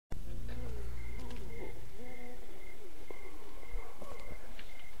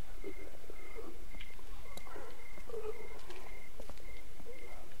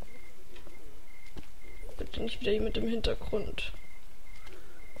nicht wieder jemand im Hintergrund.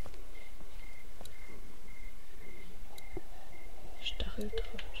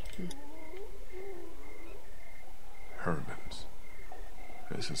 Stacheldraht. Herman's.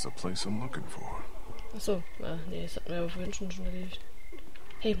 This is the place I'm looking for. Achso, nee, das hatten wir ja vorhin schon erledigt.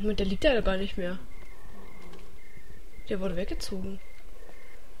 Hey, Moment, der liegt da gar nicht mehr. Der wurde weggezogen.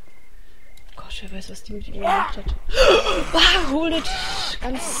 Gott, wer weiß, was die mit ihm gemacht hat. Ah, hol it!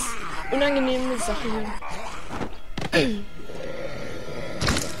 Ganz unangenehme Sache hier.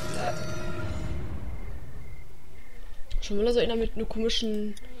 Schon wieder so einer mit einer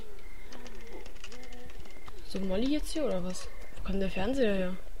komischen... So ein Molly jetzt hier, oder was? Wo kommt der Fernseher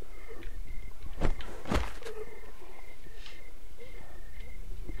her?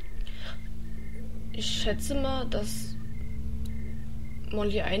 Ich schätze mal, dass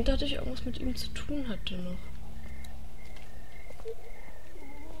Molly eindeutig irgendwas mit ihm zu tun hatte noch.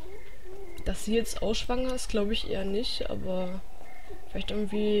 Dass sie jetzt auch schwanger ist, glaube ich eher nicht, aber vielleicht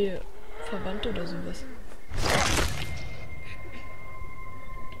irgendwie verwandt oder sowas.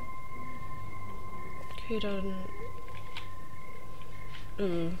 Okay, dann...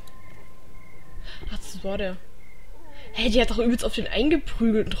 Ach, das war der. Hey, die hat doch übelst auf den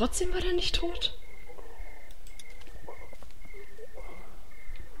eingeprügelt und trotzdem war der nicht tot.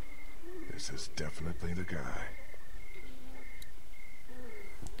 This is definitely the guy.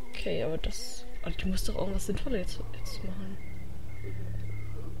 Okay, aber das... Also die muss doch irgendwas Sinnvolles jetzt machen.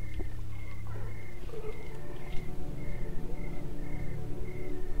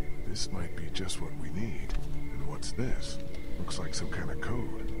 This might be just what we need. And what's this? Looks like some kind of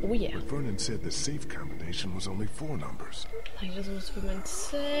code. Oh yeah. But Vernon said the safe combination was only 4 numbers. Nein, das ist für mein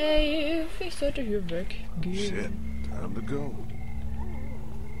Safe. Ich sollte hier weggehen. Shit, time to go.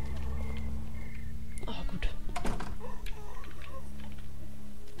 Ah, gut.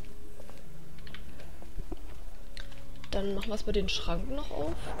 Dann machen wir es bei den Schranken noch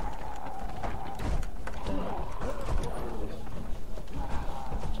auf. Da.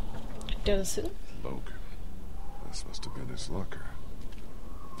 Kriegt der das hin? Logan. This must have been his locker.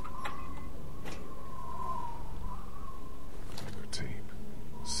 Another tape.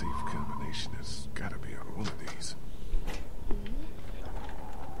 Safe combination has gotta be on one of these.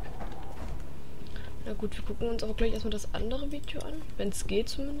 Na gut, wir gucken uns aber gleich erstmal das andere Video an. Wenn es geht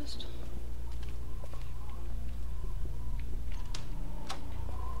zumindest.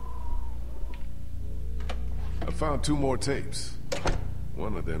 I found 2 more tapes.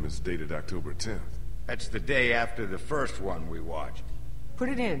 One of them is dated October 10th. That's the day after the first one we watched. Put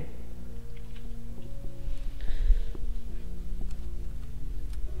it in.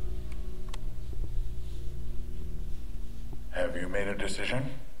 Have you made a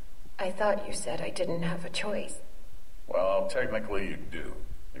decision? I thought you said I didn't have a choice. Well, technically you do.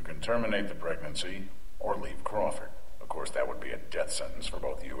 You can terminate the pregnancy or leave Crawford. Of course, that would be a death sentence for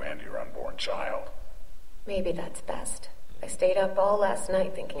both you and your unborn child. Maybe that's best. I stayed up all last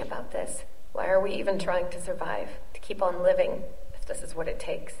night thinking about this. Why are we even trying to survive? To keep on living, if this is what it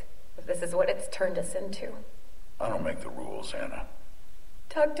takes. If this is what it's turned us into. I don't make the rules, Hannah.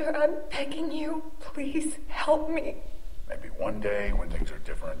 Doctor, I'm begging you. Please help me. Maybe one day, when things are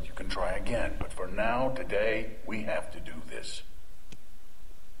different, you can try again. But for now, today, we have to do this.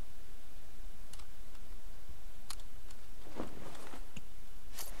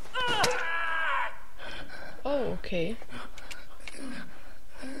 Oh, okay.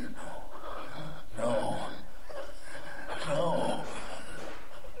 No. No.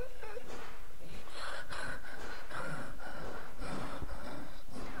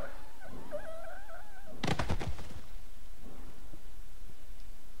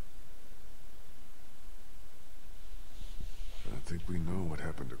 I think we know what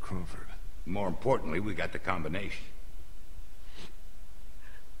happened to Crawford. More importantly, we got the combination.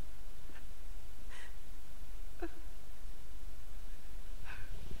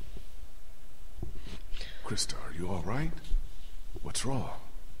 Krista, are you all right? What's wrong?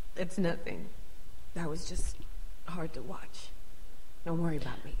 It's nothing. That was just hard to watch. Don't worry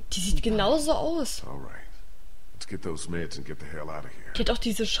about me. Die sieht genauso aus. All right. Let's get those meds and get the hell out of here. Die hat auch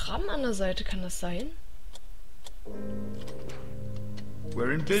diese Schrammen an der Seite, kann das sein?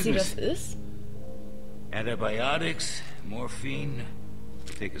 We're in Dass sie das business. ist? Antibiotics, morphine.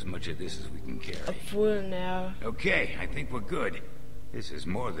 Take as much of this as we can carry. Obwohl, naja... Okay, I think we're good. This is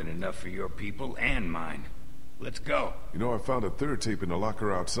more than enough for your people and mine. Let's go. You know, I found a 3rd tape in the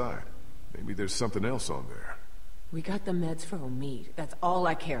locker outside. Maybe there's something else on there. We got the meds for Omid. That's all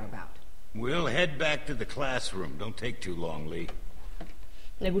I care about. We'll head back to the classroom. Don't take too long, Lee.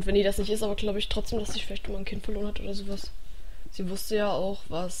 Na gut, wenn die das nicht ist, aber glaube ich trotzdem, dass sie vielleicht mal ein Kind verloren hat oder sowas. Sie wusste ja auch,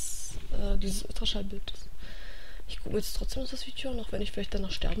 was dieses Ultraschallbild ist. Ich gucke jetzt trotzdem das Video, auch wenn ich vielleicht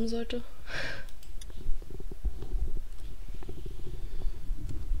danach sterben sollte.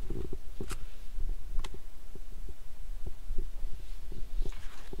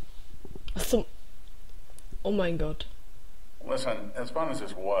 Was zum... Oh mein Gott. Listen, as fun as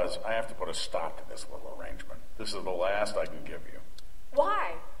this was, I have to put a stop to this little arrangement. This is the last I can give you.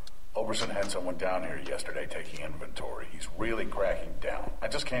 Why? Oberson had someone down here yesterday taking inventory. He's really cracking down. I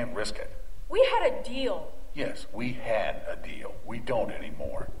just can't risk it. We had a deal. Yes, we had a deal. We don't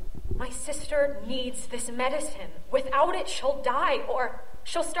anymore. My sister needs this medicine. Without it, she'll die, or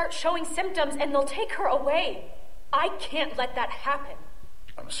she'll start showing symptoms and they'll take her away. I can't let that happen.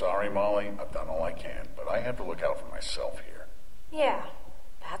 I'm sorry, Molly. I've done all I can, but I have to look out for myself here. Yeah,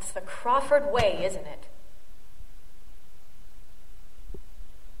 that's the Crawford way, isn't it?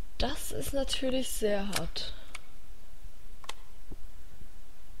 Das ist natürlich sehr hart.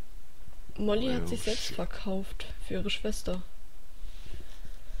 Molly hat sich selbst verkauft für ihre Schwester.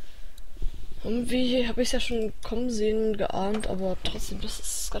 Irgendwie habe ich es ja schon kommen sehen, geahnt, aber trotzdem, das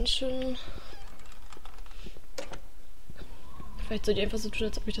ist ganz schön... Vielleicht soll ich einfach so tun,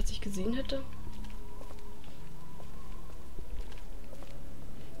 als ob ich das nicht gesehen hätte.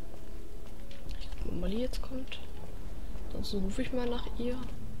 Ich gucke, wo Molly jetzt kommt. Sonst rufe ich mal nach ihr.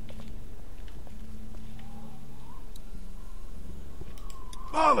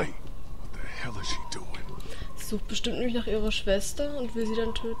 Molly! What the hell is she doing? Sie sucht bestimmt nämlich nach ihrer Schwester und will sie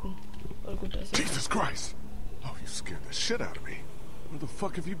dann töten. Oh gut, das ist... Jesus Christ! Oh, you scared the shit out of me. Where the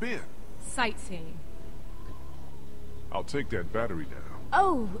fuck have you been? Sightseeing. I'll take that battery down.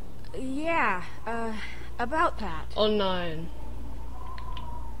 Oh, yeah, about that. Oh nein.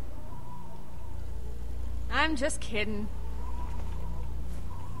 I'm just kidding.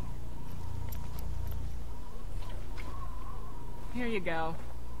 Here you go.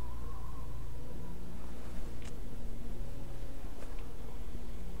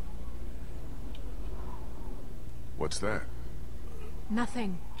 What's that?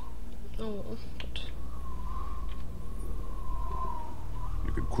 Nothing. Oh Gott.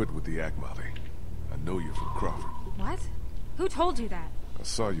 You can quit with the act, Molly. I know you're from Crawford. What? Who told you that? I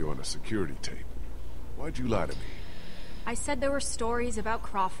saw you on a security tape. Why'd you lie to me? I said there were stories about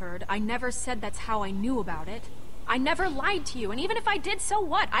Crawford. I never said that's how I knew about it. I never lied to you, and even if I did, so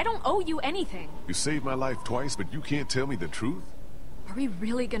what? I don't owe you anything. You saved my life twice, but you can't tell me the truth? Are we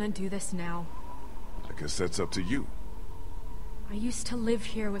really gonna do this now? I guess that's up to you. I used to live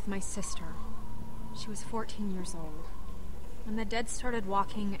here with my sister. She was 14 years old. When the dead started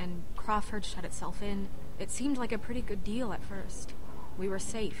walking and Crawford shut itself in, it seemed like a pretty good deal at first. We were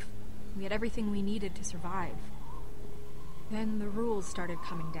safe. We had everything we needed to survive. Then the rules started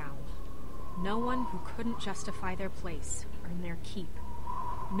coming down. No one who couldn't justify their place earned their keep.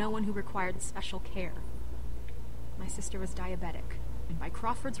 No one who required special care. My sister was diabetic, and by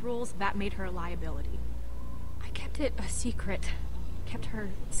Crawford's rules, that made her a liability. I kept it a secret, kept her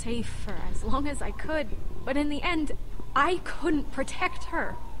safe for as long as I could, but in the end, I couldn't protect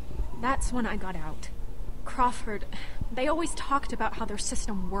her. That's when I got out. Crawford, they always talked about how their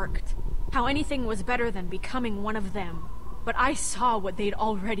system worked, how anything was better than becoming one of them, but I saw what they'd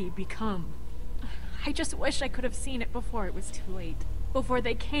already become. I just wish I could have seen it before it was too late, before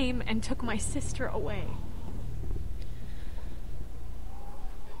they came and took my sister away.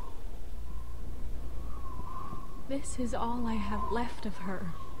 This is all I have left of her.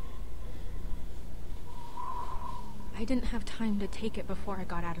 I didn't have time to take it before I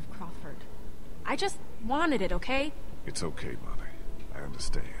got out of Crawford. I just wanted it, okay? It's okay, Molly. I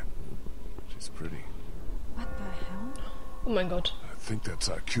understand. She's pretty. What the hell? Oh mein Gott. I think that's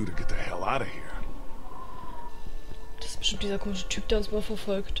our cue to get the hell out of here. Das ist bestimmt dieser komische Typ, der uns mal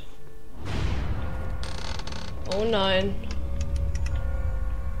verfolgt. Oh nein.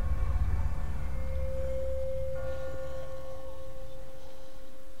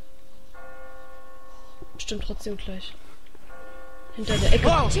 Bestimmt trotzdem gleich. Hinter der Ecke.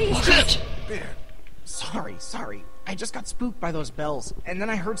 Whoa! Oh Gott! Ben, Sorry. I just got spooked by those bells, and then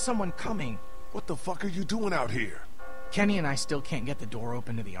I heard someone coming. what the fuck are you doing out here? Kenny and I still can't get the door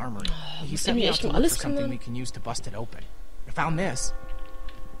open to the armory. He muss sent me irgendwie out echt to um look alles for something kümmern. we can use to bust it open. I found this.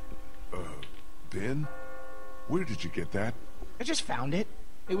 Ben? Where did you get that? I just found it.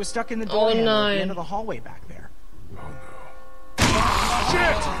 It was stuck in the Oh, door handle at nein. the end of the hallway back there. Oh no.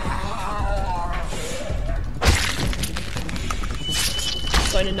 Shit!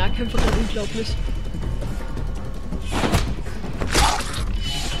 So eine Nahkämpferin, unglaublich.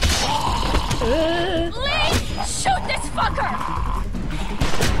 Lee! Shoot this fucker!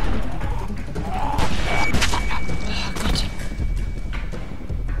 Oh Gott.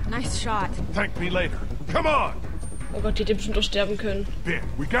 Nice shot. Thank me later. Come on! Oh Gott, die hätte bestimmt auch sterben können. Ben,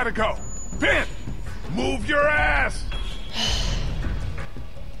 we gotta go. Ben! Move your ass!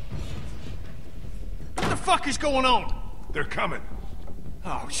 What the fuck is going on? They're coming.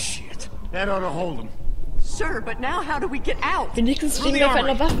 Oh, shit. That ought to hold them. Sure, but now how do we get out? Wenigstens Through stehen the wir auf einer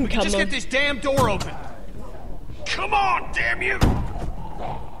armory. We can just Waffenkammer. get this damn door open. Come on, damn you!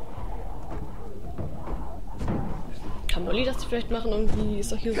 Kann Molly das vielleicht machen? Irgendwie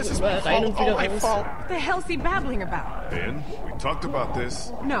ist doch hier This so is my überall rein fault. und All wieder my raus. fault. What the hell's he babbling about? Ben, we talked about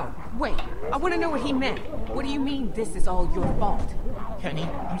this. No, wait. I want to know what he meant. What do you mean this is all your fault? Penny,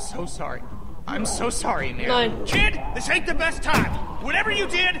 I'm so sorry. I'm so sorry, man. Nein. Kid, this ain't the best time. Whatever you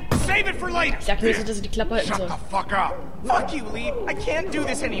did, save it for later. Sag mir, dass sie die Klappe halten Shut soll. the fuck up! Fuck you, Lee. I can't do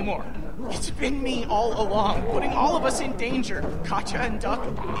this anymore. It's been me all along, putting all of us in danger. Katja and Duck,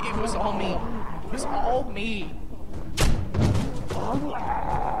 it was all me. It was all me.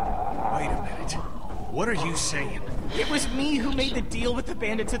 Wait a minute. What are you saying? It was me who made the deal with the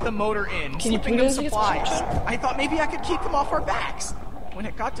bandits at the motor inn, Can you slipping them please get supplies. some I thought maybe I could keep them off our backs. When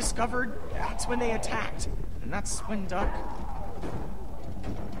it got discovered, that's when they attacked. And that's when Duck...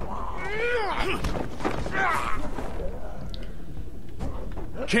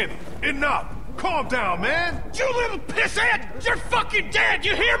 Kenny, enough! Calm down, man! You little pissant! You're fucking dead!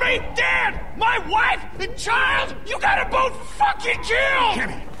 You hear me? Dead! My wife and child! You gotta both fucking kill!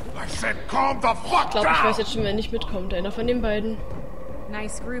 Kenny, I said calm the fuck Ich glaube, ich weiß down! jetzt schon, wer nicht mitkommt. Einer von den beiden.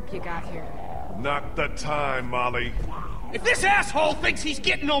 Nice group you got here. Not the time, Molly. If this asshole thinks he's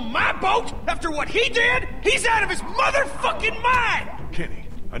getting on my boat after what he did, he's out of his motherfucking mind! Kenny,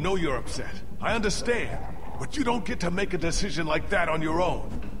 I know you're upset. I understand. But you don't get to make a decision like that on your own.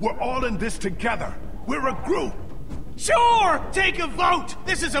 We're all in this together. We're a group. Sure, take a vote.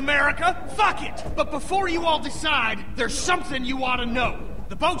 This is America. Fuck it. But before you all decide, there's something you ought to know.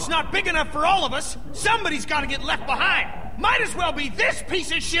 The boat's not big enough for all of us. Somebody's got to get left behind. Might as well be this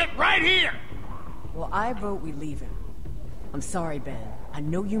piece of shit right here. Well, I vote we leave him. I'm sorry, Ben. I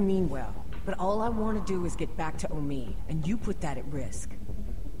know you mean well, but all I want to do is get back to Omi, and you put that at risk.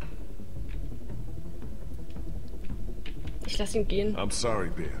 Ich lasse ihn gehen. I'm sorry,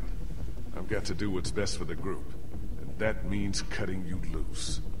 Ben. I've got to do what's best for the group. And that means cutting you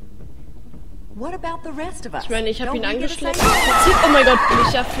loose. What about the rest of us? Ich meine, ich habe ihn Don't we get a angeschleppt. say? Oh mein Gott, bin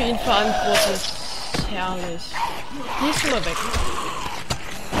ich ja für ihn verantwortlich. Herrlich. Die ist schon mal weg.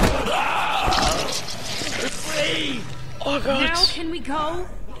 Oh Now Gott. can we go?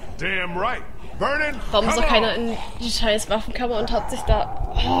 Damn right. Vernon, Warum ist come doch keiner on. in die scheiß Waffenkammer und hat sich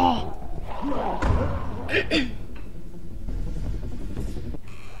da... Oh.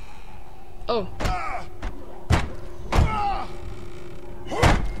 Oh.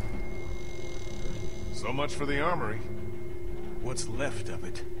 So much for the armory. What's left of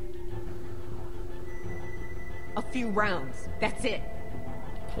it? A few rounds. That's it.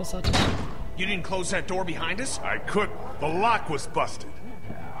 Großartig. You didn't close that door behind us? I couldn't. The lock was busted.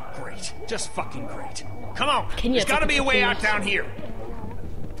 Great. Just fucking great. Come on. Kenny There's hat's gotta auch be a way out kaputt down here.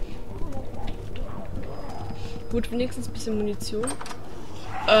 Gut, wenigstens ein bisschen Munition.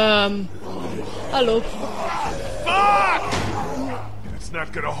 Hallo. Fuck! It's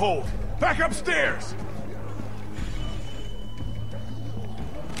not gonna hold. Back upstairs.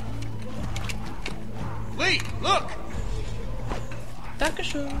 Lee, look!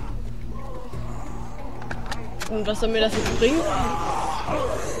 Dankeschön. Und was soll mir das jetzt bringen?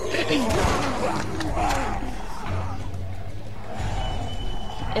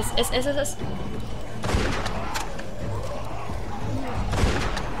 S.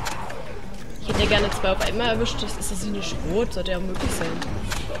 Ich hätte ja gerne 2 auf einmal erwischt. Das ist das hier nicht rot. Sollte ja möglich sein.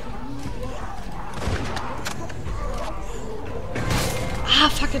 Ah,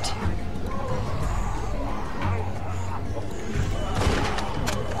 fuck it.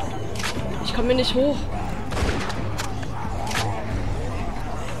 Ich komme hier nicht hoch.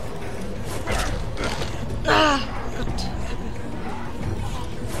 Ah, Gott.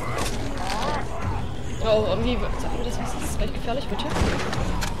 Oh, irgendwie sagt mir das, was ist gleich gefährlich wird hier.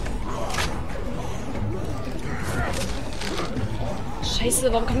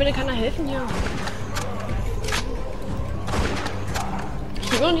 Scheiße, warum kann mir denn keiner helfen hier?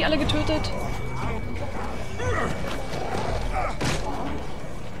 Ich habe noch nicht alle getötet.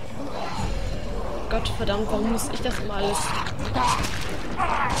 Gott verdammt, warum muss ich das immer alles?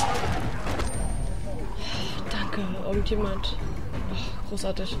 Danke, irgendjemand. Ach,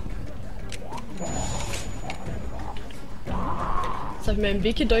 großartig. Soll ich meinen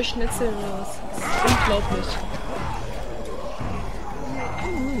Weg hier durchschnetzeln oder was? Das ist unglaublich.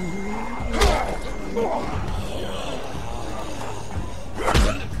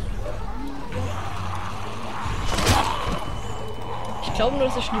 Ich glaube nur,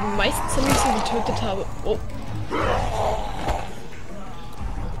 dass ich schon die meisten Zombies getötet habe. Oh.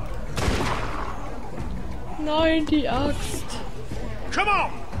 Nein, die Axt. Come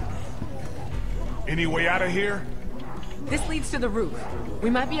on! Any way out of here? This leads to the roof. We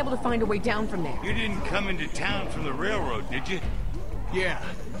might be able to find a way down from there. You didn't come into town from the railroad, did you? Yeah.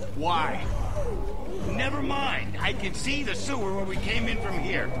 Why? Never mind. I can see the sewer where we came in from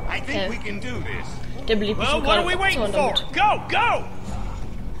here. I think we can do this. Der belebt mich Well, what are we waiting for? Go, go!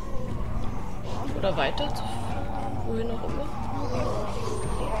 Oder weiter. Wohin auch immer.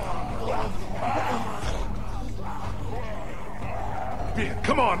 Ben,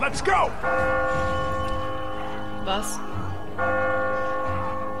 come on, let's go! Was?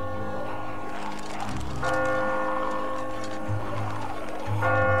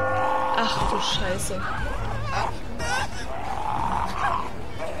 Ach du Scheiße.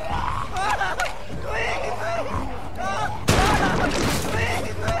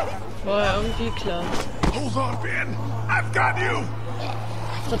 War ja irgendwie klar. Hold on, Ben. I've got you.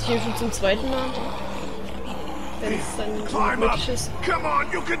 Das hier schon zum zweiten Mal. Wenn es dann so Climb up. möglich ist. Come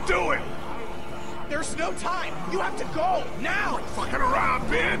on, you can do it. There's no time. You have to go now. Fucking around,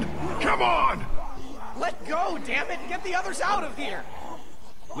 Ben. Come on. Let go, damn it. Get the others out of here.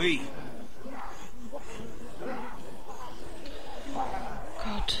 Lee,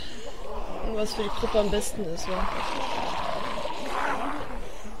 Gott. Was für die Gruppe am besten ist, wa?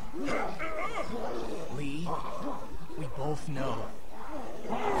 Lee, we both know.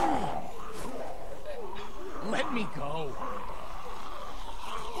 Let me go.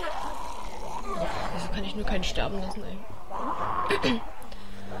 Wieso kann ich nur keinen sterben lassen, ey?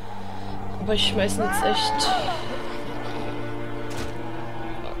 Aber ich schmeiß ihn jetzt echt.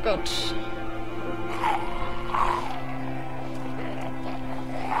 Oh Gott.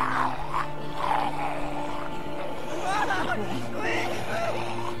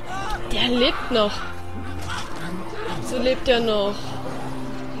 Der lebt noch. So lebt er noch.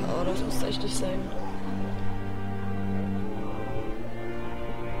 Oh, das muss echt nicht sein.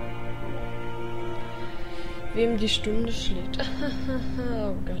 Wem die Stunde schlägt.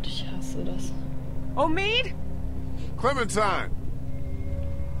 Oh Gott, ich hasse das. Omid? Clementine.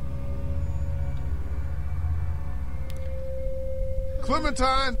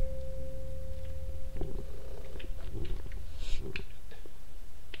 Clementine.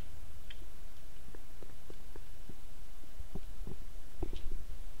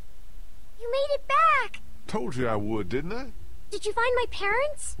 You made it back! Told you I would, didn't I? Did you find my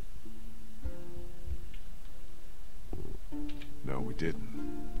parents? No, we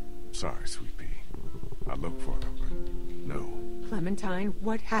didn't. Sorry, Sweet Pea. I looked for them, but no. Clementine,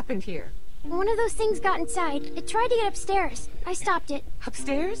 what happened here? One of those things got inside. It tried to get upstairs. I stopped it.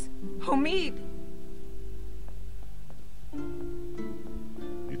 Upstairs? Omid!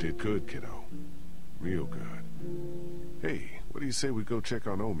 You did good, kiddo. Real good. Hey, what do you say we go check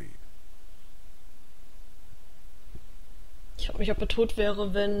on Omid? Ich frag mich, ob er tot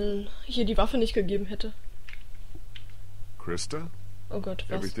wäre, wenn hier die Waffe nicht gegeben hätte. Krista? Oh Gott,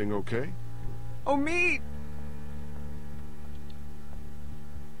 was? Everything okay? Omid!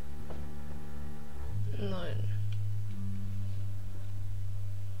 Nein.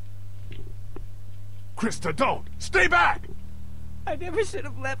 Krista, don't! Stay back! I never should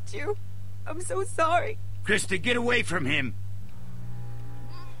have left you. I'm so sorry. Krista, get away from him.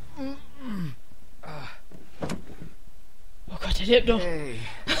 Oh Gott, der lebt noch. Hey,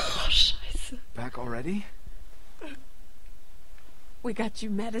 Oh, Scheiße. back already? We got you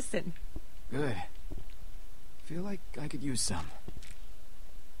medicine. Good. Feel like I could use some.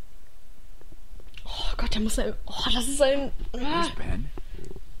 Oh Gott, der muss ein... Oh, das ist ein... Where's Ben?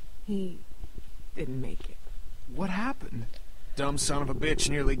 He didn't make it. What happened? Dumb son of a bitch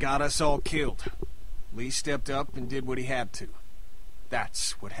nearly got us all killed. Lee stepped up and did what he had to.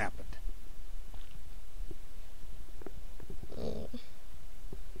 That's what happened.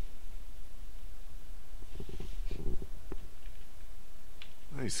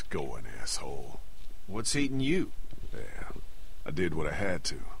 Nice going, asshole. What's eating you? Yeah, I did what I had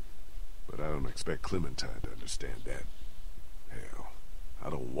to. But I don't expect Clementine to understand that. Hell, I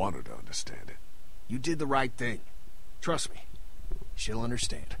don't want her to understand it. You did the right thing. Trust me. She'll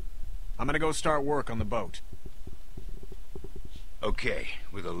understand. I'm gonna go start work on the boat. Okay,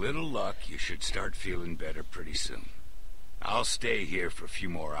 with a little luck, you should start feeling better pretty soon. I'll stay here for a few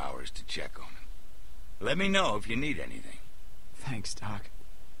more hours to check on him. Let me know if you need anything. Thanks, Doc.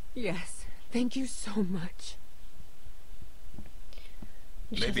 Yes, thank you so much.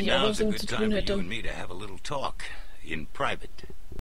 Nicht, dass Maybe ich auch now's was a damit good zu time tun for you hätte. and me to have a little talk in private.